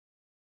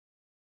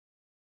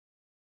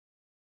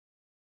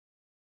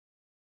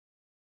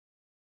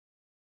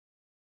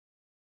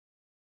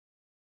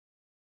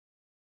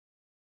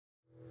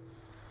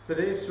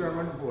Today's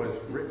sermon was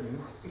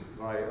written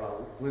by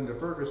Linda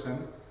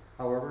Ferguson.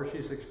 However,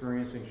 she's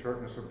experiencing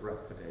shortness of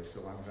breath today,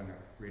 so I'm going to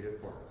read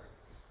it for her.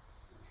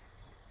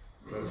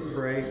 Let's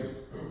pray.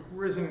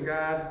 Risen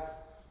God,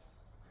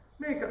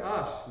 make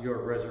us your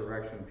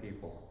resurrection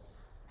people.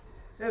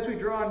 As we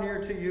draw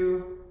near to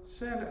you,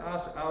 send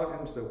us out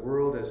into the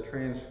world as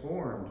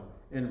transformed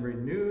and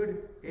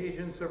renewed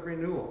agents of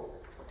renewal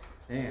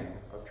and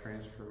of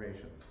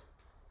transformation.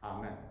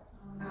 Amen.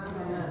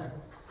 Amen.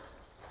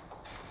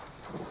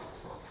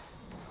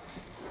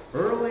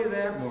 Early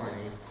that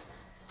morning,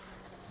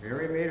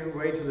 Mary made her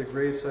way to the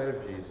gravesite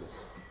of Jesus.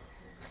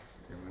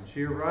 And when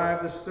she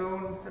arrived, the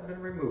stone had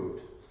been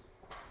removed.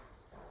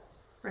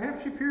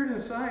 Perhaps she peered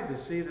inside to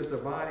see that the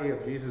body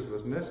of Jesus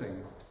was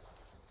missing,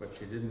 but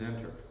she didn't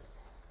enter.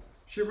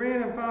 She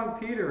ran and found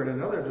Peter and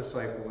another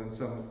disciple in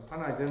some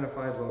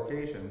unidentified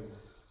location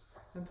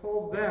and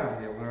told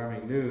them the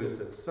alarming news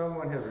that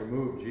someone had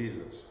removed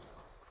Jesus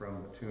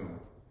from the tomb.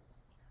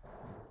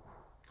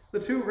 The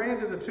two ran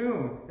to the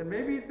tomb, and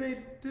maybe they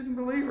didn't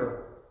believe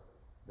her.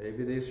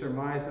 Maybe they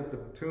surmised that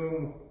the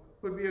tomb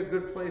would be a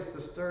good place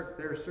to start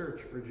their search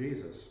for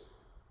Jesus.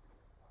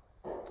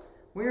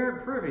 We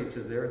aren't privy to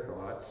their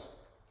thoughts,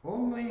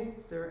 only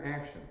their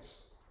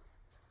actions.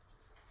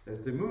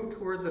 As they moved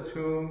toward the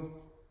tomb,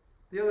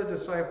 the other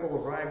disciple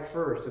arrived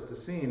first at the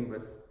scene,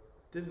 but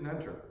didn't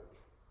enter.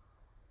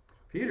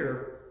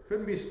 Peter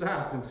couldn't be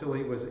stopped until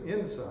he was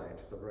inside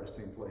the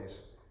resting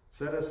place,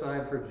 set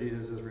aside for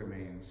Jesus'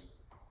 remains.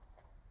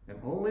 And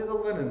only the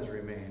linens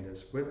remained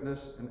as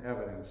witness and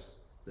evidence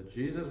that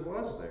Jesus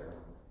was there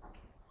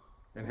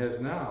and has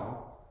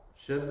now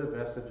shed the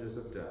vestiges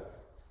of death.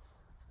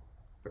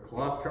 The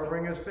cloth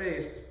covering his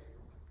face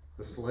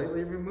was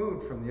slightly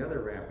removed from the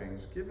other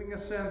wrappings, giving a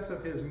sense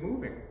of his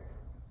moving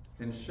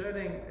and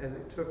shedding as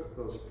he took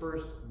those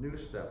first new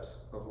steps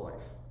of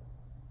life.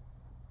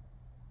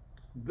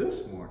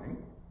 This morning,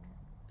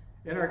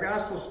 in our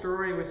gospel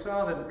story, we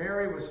saw that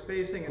Mary was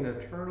facing an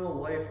eternal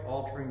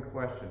life-altering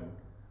question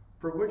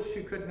for which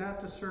she could not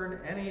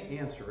discern any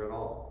answer at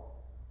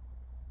all.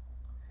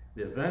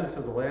 The events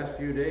of the last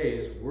few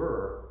days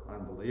were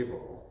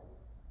unbelievable,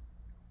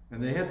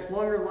 and they had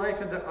flung her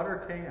life into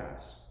utter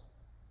chaos.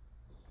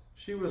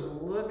 She was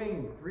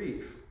living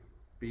grief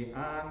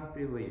beyond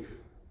belief,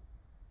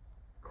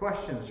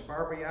 questions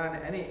far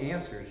beyond any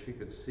answers she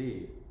could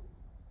see.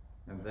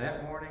 And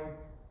that morning,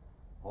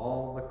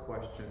 all the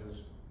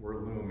questions were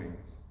looming,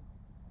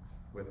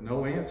 with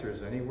no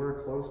answers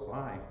anywhere close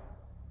by.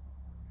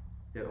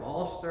 It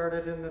all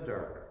started in the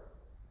dark.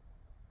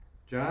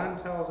 John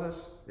tells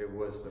us it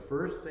was the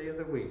first day of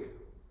the week,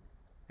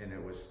 and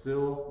it was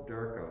still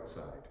dark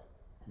outside.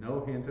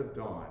 No hint of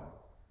dawn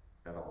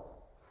at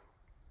all.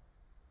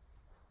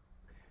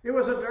 It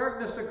was a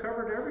darkness that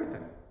covered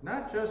everything,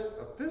 not just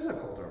a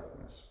physical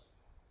darkness,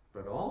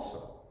 but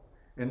also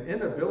an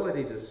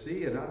inability to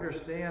see and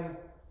understand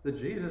the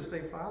Jesus they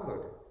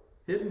followed,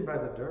 hidden by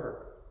the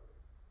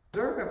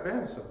dark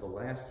events of the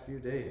last few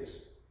days.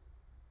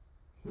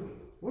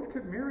 What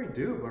could Mary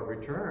do but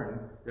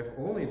return, if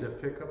only to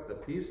pick up the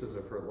pieces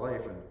of her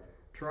life and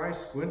try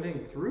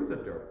squinting through the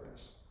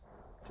darkness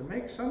to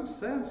make some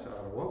sense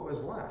out of what was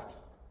left?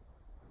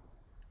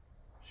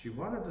 She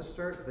wanted to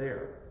start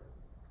there,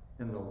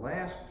 in the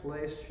last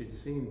place she'd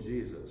seen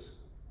Jesus,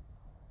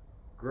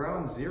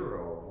 ground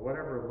zero of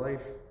whatever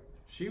life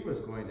she was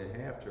going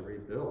to have to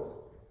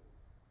rebuild.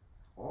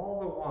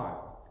 All the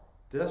while,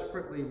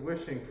 desperately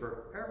wishing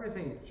for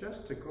everything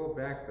just to go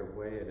back the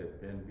way it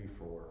had been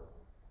before.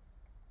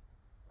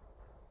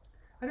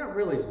 I don't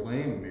really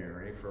blame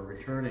Mary for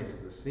returning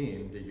to the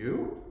scene, do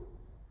you?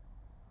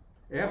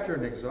 After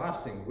an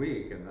exhausting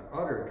week and the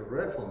utter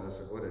dreadfulness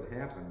of what had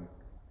happened,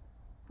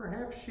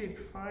 perhaps she'd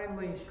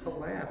finally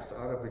collapsed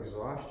out of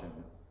exhaustion.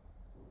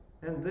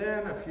 And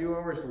then a few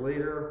hours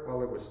later,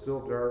 while it was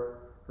still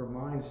dark, her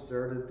mind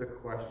started the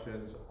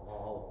questions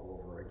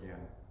all over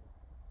again.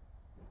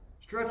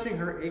 Stretching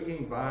her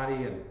aching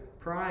body and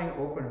prying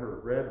open her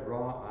red,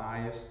 raw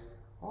eyes,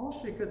 all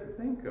she could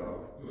think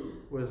of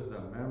was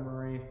the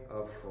memory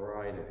of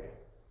Friday,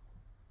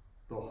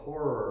 the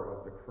horror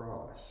of the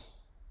cross,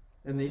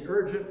 and the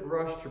urgent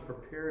rush to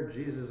prepare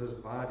Jesus'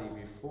 body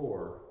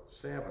before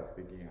Sabbath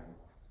began.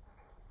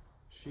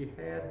 She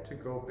had to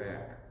go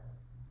back.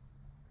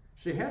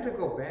 She had to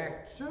go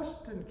back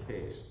just in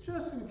case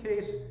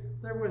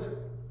there was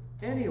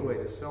any way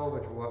to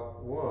salvage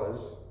what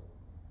was,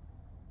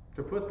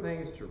 to put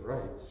things to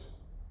rights,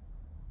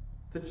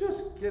 to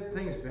just get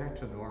things back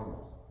to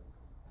normal.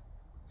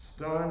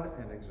 Stunned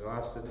and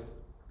exhausted,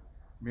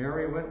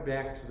 Mary went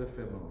back to the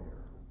familiar,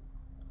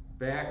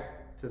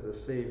 back to the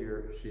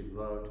Savior she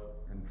loved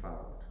and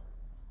followed.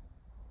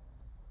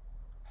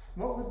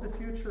 What would the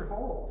future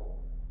hold?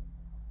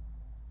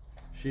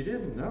 She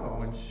didn't know,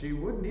 and she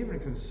wouldn't even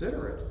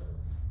consider it.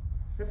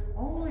 If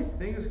only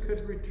things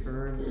could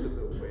return to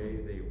the way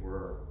they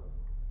were.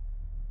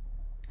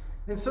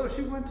 And so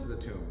she went to the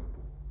tomb,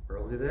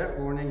 early that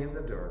morning in the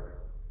dark.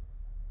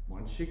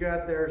 Once she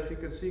got there, she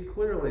could see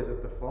clearly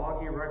that the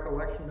foggy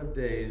recollection of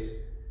days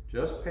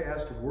just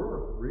past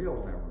were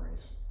real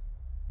memories,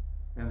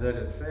 and that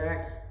in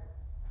fact,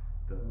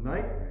 the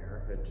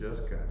nightmare had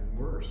just gotten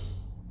worse.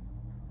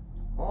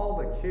 All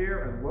the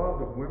care and love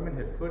the women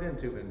had put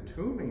into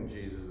entombing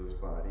Jesus'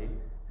 body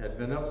had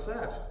been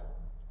upset.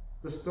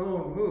 The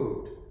stone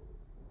moved,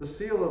 the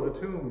seal of the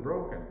tomb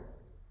broken,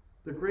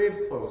 the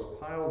grave clothes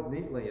piled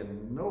neatly,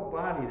 and no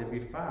body to be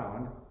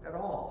found at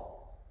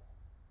all.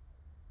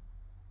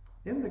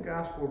 In the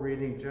gospel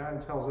reading,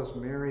 John tells us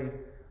Mary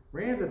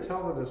ran to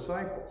tell the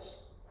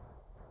disciples.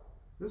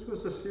 This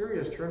was a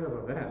serious turn of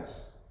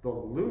events, the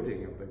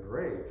looting of the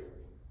grave.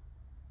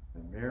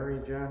 And Mary,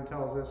 John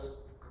tells us,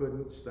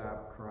 couldn't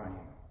stop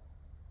crying.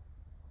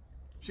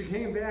 She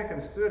came back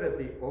and stood at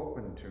the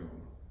open tomb,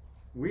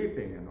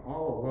 weeping and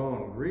all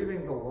alone,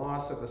 grieving the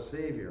loss of a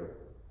Savior,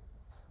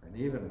 and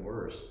even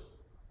worse,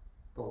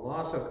 the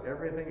loss of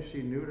everything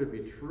she knew to be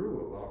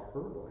true about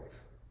her life.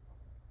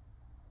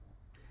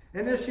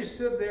 And as she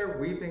stood there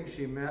weeping,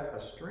 she met a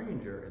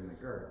stranger in the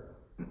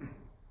garden.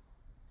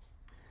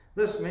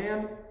 This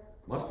man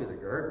must be the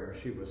gardener,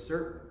 she was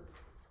certain.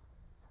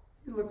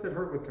 He looked at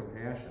her with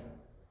compassion.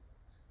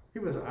 He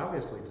was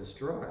obviously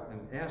distraught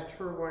and asked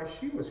her why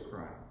she was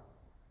crying,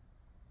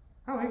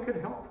 how he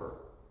could help her,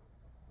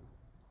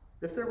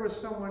 if there was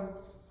someone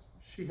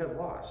she had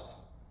lost.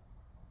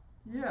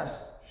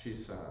 Yes, she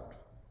sobbed.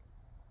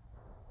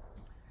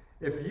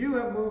 If you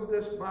have moved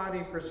this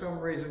body for some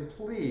reason,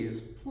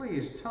 please,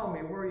 please tell me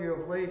where you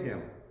have laid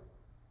him,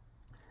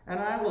 and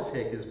I will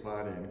take his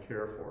body and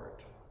care for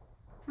it.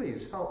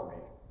 Please help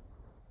me.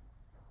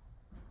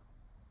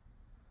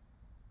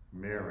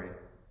 Mary,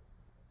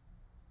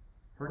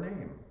 her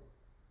name.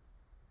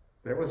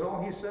 That was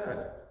all he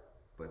said,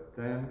 but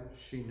then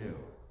she knew.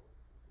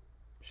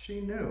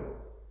 She knew.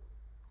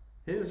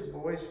 His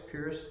voice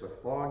pierced the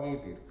foggy,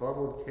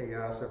 befuddled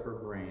chaos of her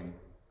brain,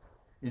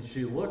 and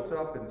she looked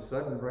up in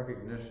sudden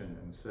recognition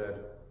and said,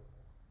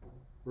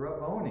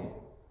 Rabboni.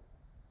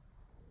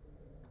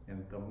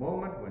 And the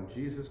moment when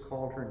Jesus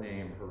called her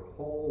name, her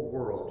whole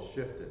world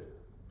shifted,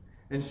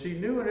 and she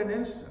knew in an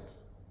instant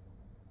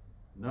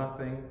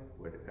nothing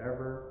would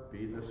ever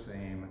be the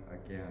same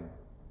again.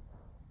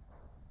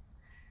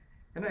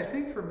 And I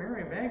think for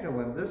Mary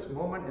Magdalene, this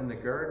moment in the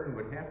garden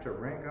would have to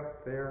rank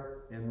up there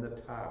in the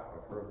top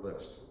of her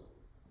list.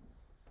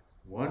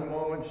 One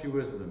moment she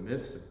was in the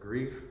midst of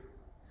grief,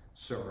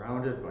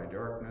 surrounded by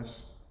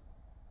darkness.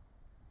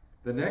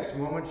 The next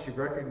moment she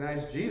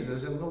recognized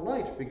Jesus and the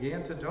light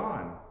began to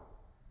dawn.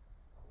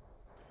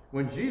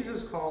 When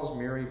Jesus calls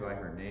Mary by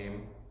her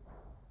name,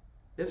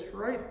 it's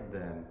right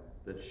then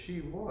that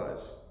she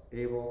was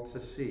able to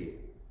see.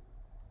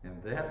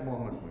 And that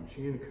moment when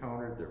she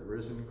encountered the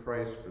risen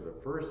Christ for the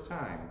first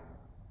time,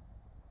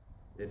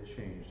 it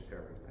changed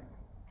everything.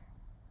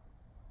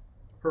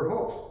 Her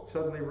hopes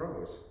suddenly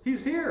rose.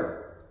 He's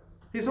here.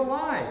 He's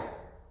alive.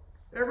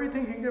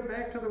 Everything can get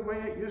back to the way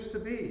it used to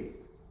be.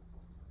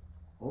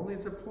 Only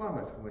to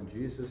plummet when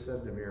Jesus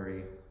said to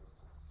Mary,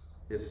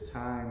 it's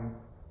time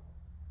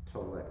to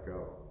let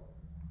go.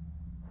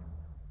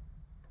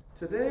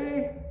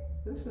 Today,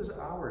 this is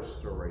our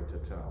story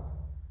to tell.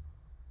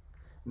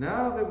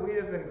 Now that we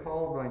have been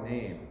called by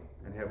name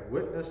and have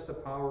witnessed the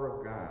power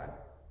of God,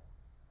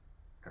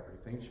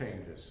 everything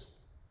changes.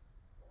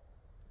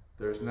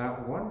 There's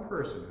not one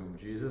person whom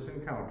Jesus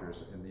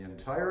encounters in the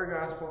entire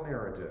gospel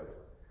narrative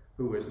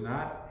who is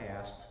not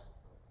asked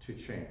to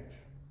change,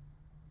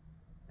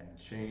 and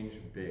change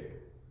big.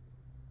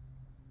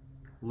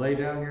 Lay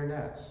down your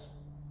nets.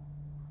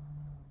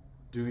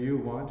 Do you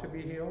want to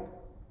be healed?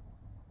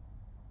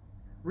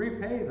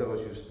 Repay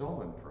those you've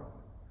stolen from.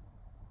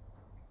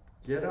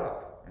 Get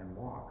up and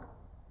walk.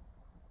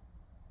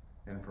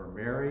 And for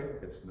Mary,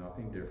 it's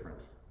nothing different.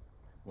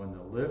 When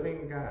the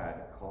living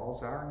God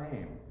calls our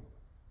name,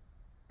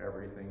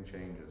 everything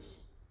changes.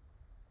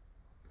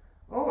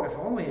 Oh, if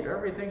only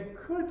everything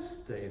could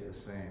stay the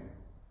same.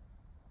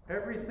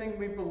 Everything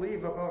we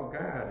believe about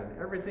God and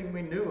everything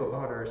we knew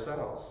about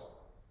ourselves.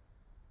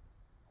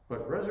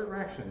 But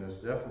resurrection is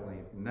definitely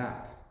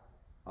not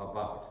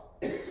about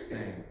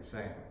staying the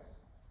same.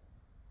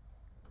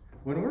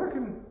 When we're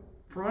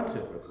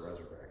confronted with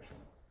resurrection,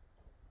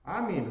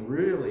 I mean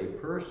really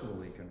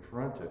personally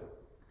confronted,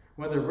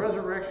 when the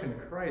resurrection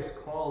Christ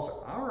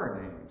calls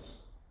our names,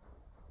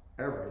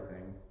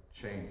 everything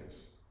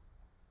changes.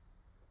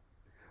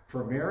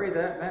 For Mary,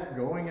 that meant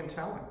going and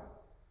telling.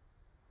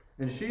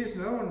 And she's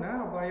known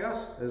now by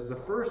us as the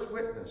first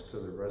witness to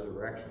the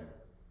resurrection.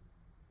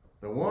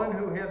 The one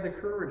who had the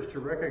courage to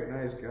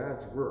recognize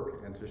God's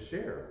work and to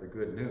share the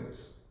good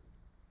news.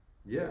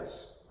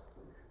 Yes,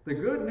 the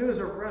good news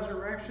of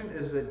resurrection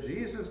is that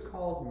Jesus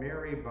called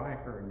Mary by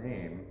her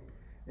name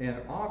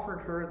and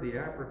offered her the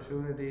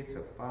opportunity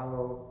to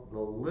follow the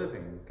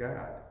living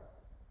God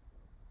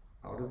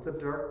out of the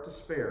dark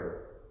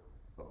despair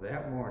of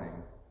that morning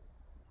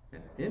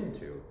and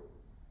into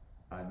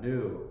a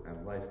new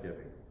and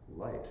life-giving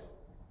light.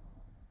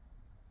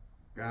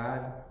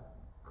 God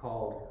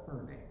called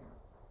her name.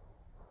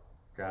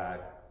 God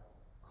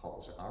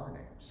calls our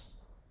names.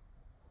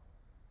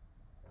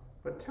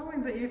 But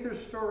telling the Easter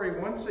story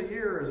once a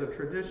year as a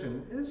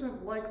tradition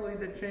isn't likely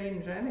to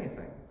change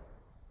anything.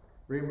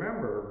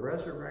 Remember,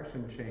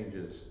 resurrection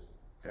changes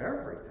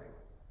everything.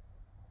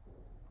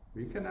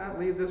 We cannot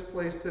leave this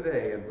place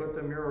today and put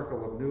the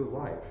miracle of new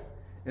life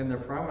and the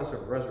promise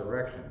of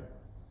resurrection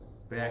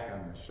back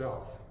on the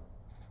shelf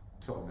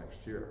till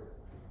next year.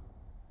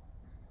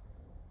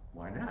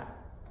 Why not?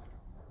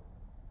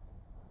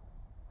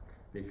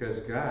 Because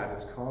God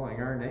is calling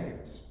our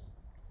names,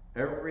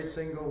 every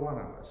single one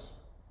of us,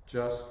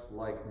 just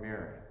like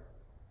Mary.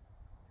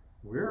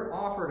 We're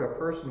offered a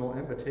personal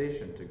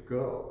invitation to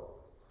go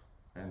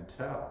and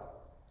tell,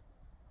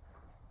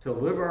 to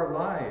live our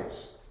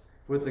lives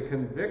with the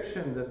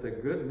conviction that the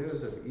good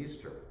news of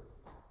Easter,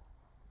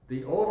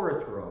 the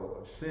overthrow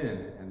of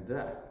sin and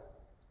death,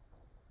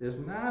 is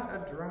not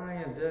a dry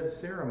and dead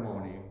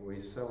ceremony we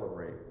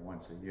celebrate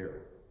once a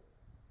year.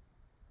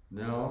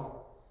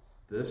 No,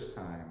 this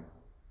time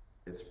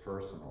it's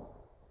personal.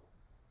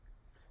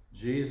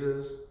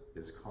 Jesus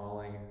is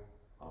calling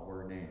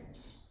our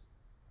names,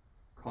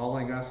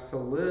 calling us to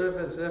live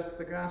as if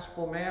the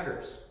gospel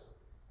matters,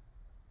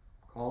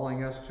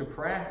 calling us to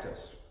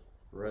practice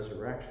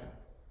resurrection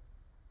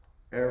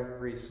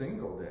every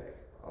single day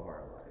of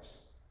our lives.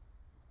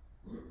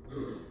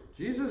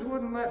 Jesus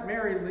wouldn't let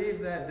Mary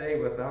leave that day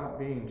without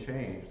being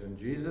changed, and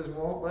Jesus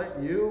won't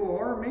let you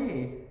or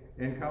me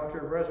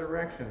encounter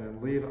resurrection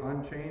and leave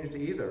unchanged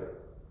either.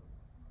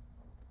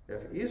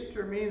 If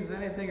Easter means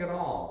anything at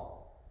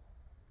all,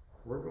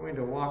 we're going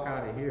to walk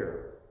out of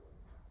here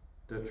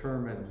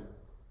determined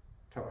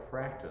to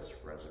practice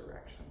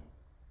resurrection.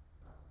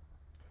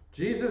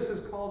 Jesus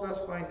has called us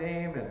by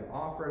name and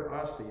offered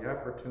us the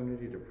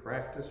opportunity to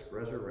practice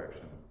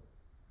resurrection.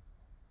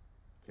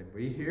 Can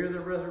we hear the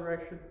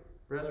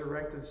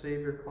resurrected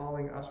Savior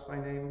calling us by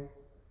name?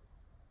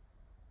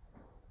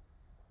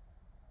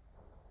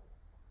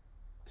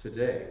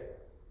 Today,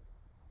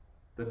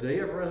 the day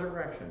of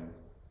resurrection,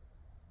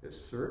 is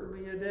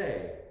certainly a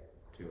day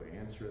to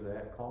answer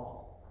that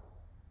call.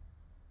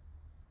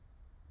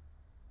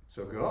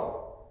 So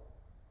go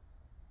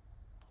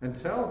and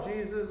tell that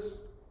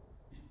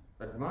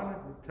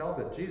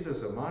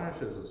Jesus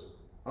admonishes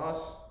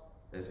us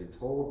as he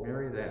told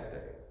Mary that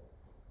day.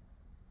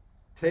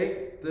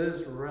 Take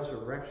this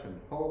resurrection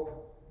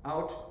hope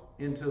out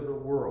into the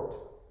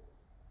world.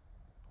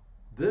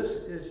 This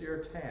is your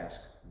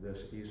task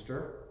this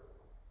Easter.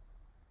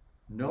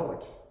 Know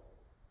it,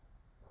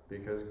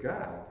 because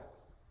God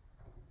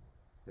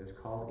has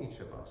called each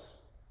of us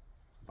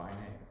by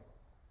name.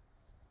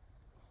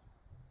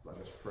 Let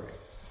us pray.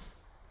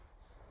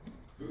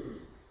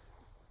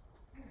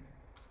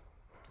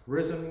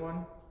 Risen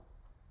One,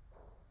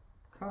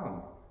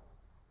 come.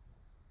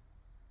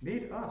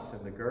 Meet us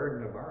in the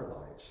garden of our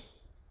lives.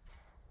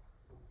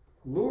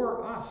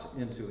 Lure us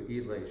into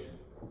elation.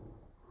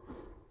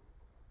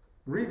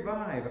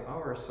 Revive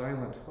our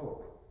silent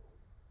hope.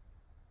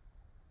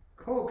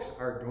 Coax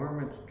our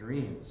dormant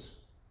dreams.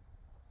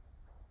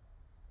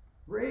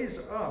 Raise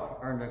up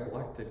our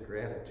neglected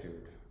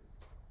gratitude.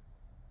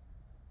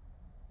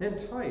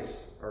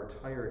 Entice our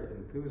tired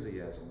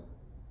enthusiasm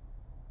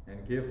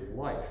and give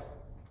life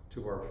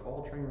to our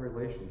faltering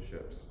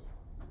relationships.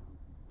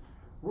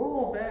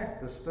 Roll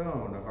back the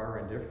stone of our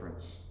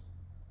indifference.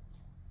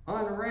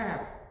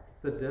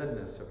 Unwrap the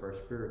deadness of our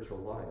spiritual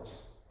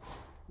lives.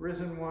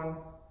 Risen One,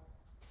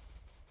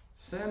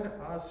 send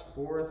us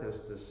forth as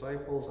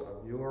disciples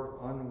of your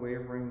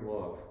unwavering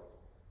love,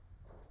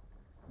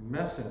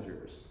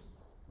 messengers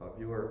of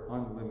your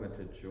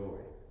unlimited joy.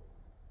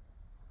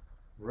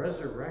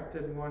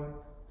 Resurrected One,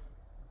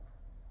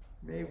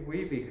 may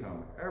we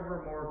become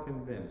ever more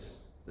convinced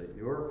that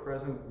your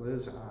presence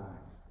lives on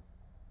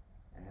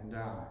and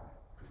on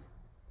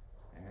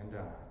and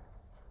on.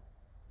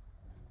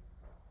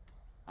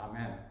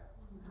 Amen.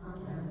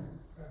 Amen.